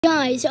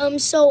Guys,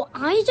 so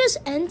I just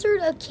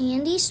entered a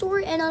candy store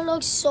and it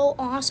looks so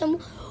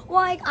awesome.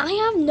 Like, I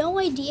have no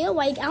idea.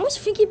 Like, I was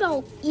thinking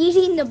about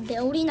eating the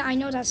building. I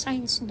know that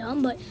sounds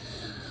dumb, but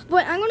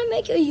I'm gonna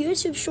make a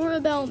YouTube short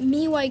about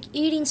me, like,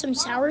 eating some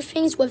sour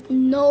things with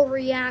no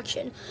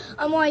reaction.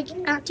 I'm, like,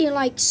 acting,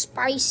 like,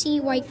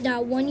 spicy, like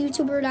that one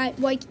YouTuber that,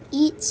 like,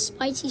 eats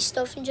spicy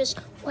stuff and just,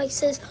 like,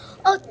 says,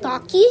 "Oh,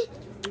 Taki."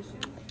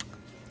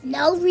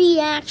 No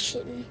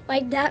reaction.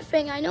 Like that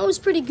thing. I know it's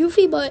pretty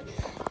goofy, but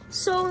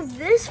so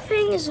this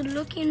thing is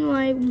looking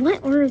like,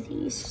 what are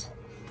these?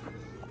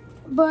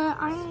 But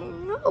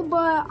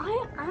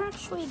I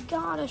actually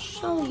gotta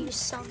show you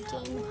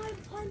something.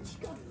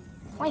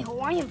 Wait,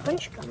 Hawaiian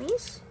Punch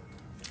gummies?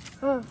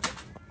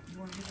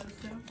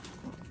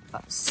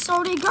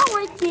 So they got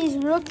like these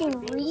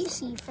looking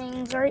Reese's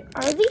things. Are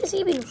these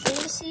even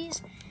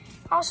Reese's?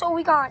 Also,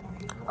 we got,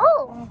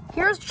 oh,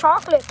 here's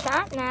chocolate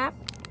catnap.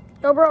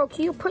 Yo, bro,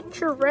 can you put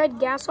your red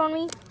gas on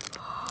me?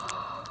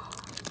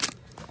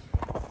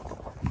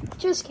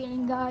 Just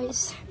kidding,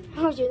 guys.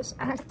 I was just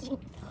acting.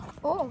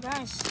 Oh,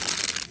 guys.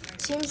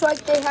 Seems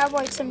like they have,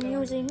 like, some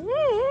music.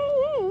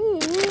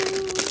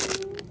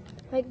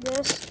 Like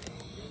this.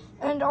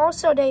 And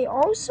also, they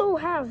also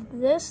have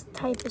this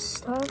type of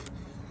stuff.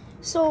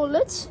 So,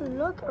 let's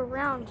look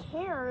around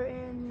here.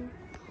 And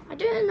I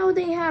didn't know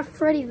they have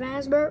Freddy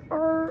Fazbear.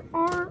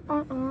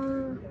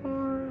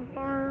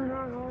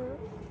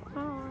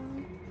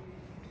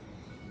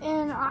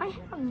 And I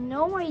have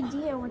no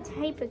idea what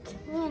type of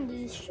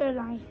candies should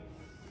I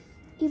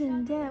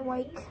even get.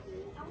 Like,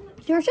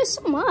 there's just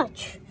so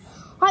much.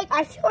 Like,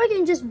 I feel like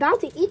I'm just about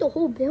to eat the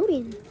whole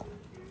building.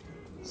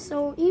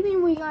 So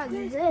even we got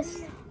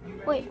this.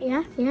 Wait,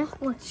 yeah.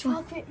 What?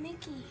 Chocolate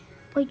Mickey.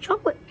 Wait,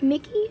 chocolate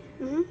Mickey?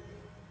 Mm-hmm.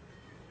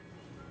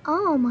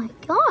 Oh my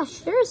gosh,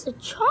 there's the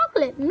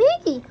chocolate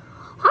Mickey.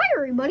 Hi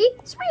everybody,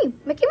 it's me,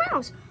 Mickey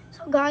Mouse.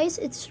 So guys,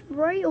 it's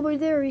right over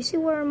there. You see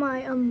where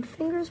my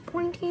finger's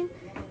pointing?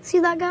 See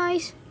that,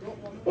 guys?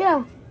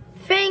 Yeah.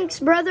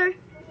 Thanks, brother.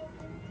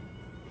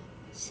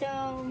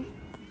 So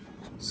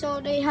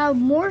they have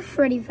more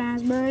Freddy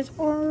Fazbears.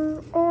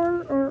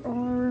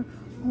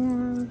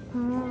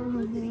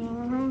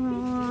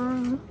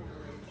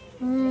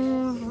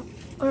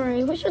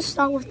 Alright, let's just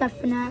start with that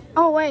FNAF.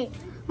 Oh wait,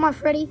 come on,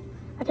 Freddy.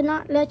 I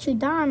cannot let you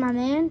die, my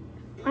man.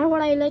 Why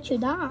would I let you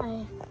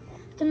die?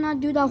 I cannot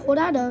do the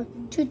horada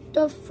to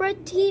the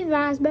Freddy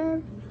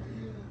Fazbear.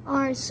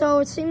 Alright, so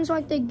it seems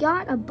like they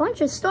got a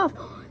bunch of stuff.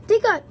 They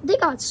got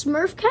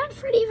Smurf Cat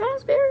Freddy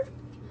Fazbear.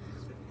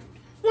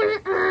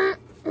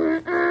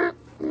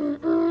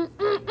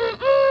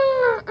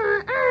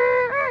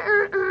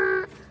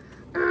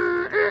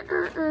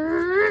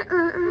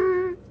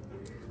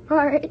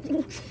 Alright.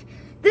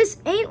 This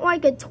ain't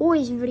like a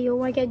toys video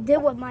like I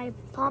did with my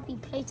Poppy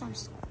Playtime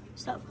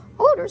stuff.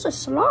 Oh, there's a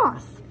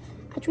sloth.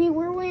 Actually,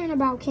 we're worrying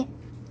about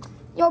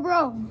Yo,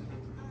 bro.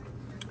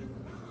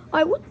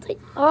 I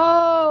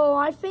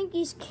think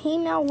these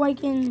came out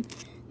like in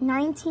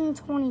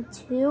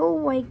 1922,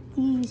 like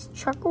these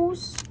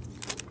Chuckles.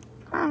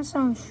 Kind of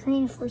sounds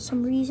strange for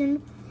some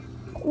reason.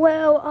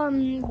 Well,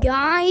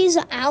 guys,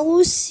 I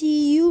will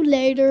see you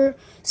later.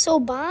 So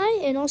bye,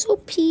 and also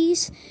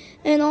peace,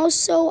 and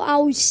also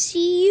I'll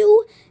see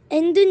you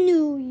in the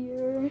new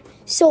year.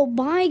 So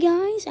bye,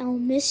 guys. I'll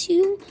miss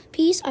you.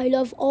 Peace. I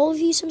love all of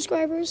you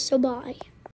subscribers. So bye.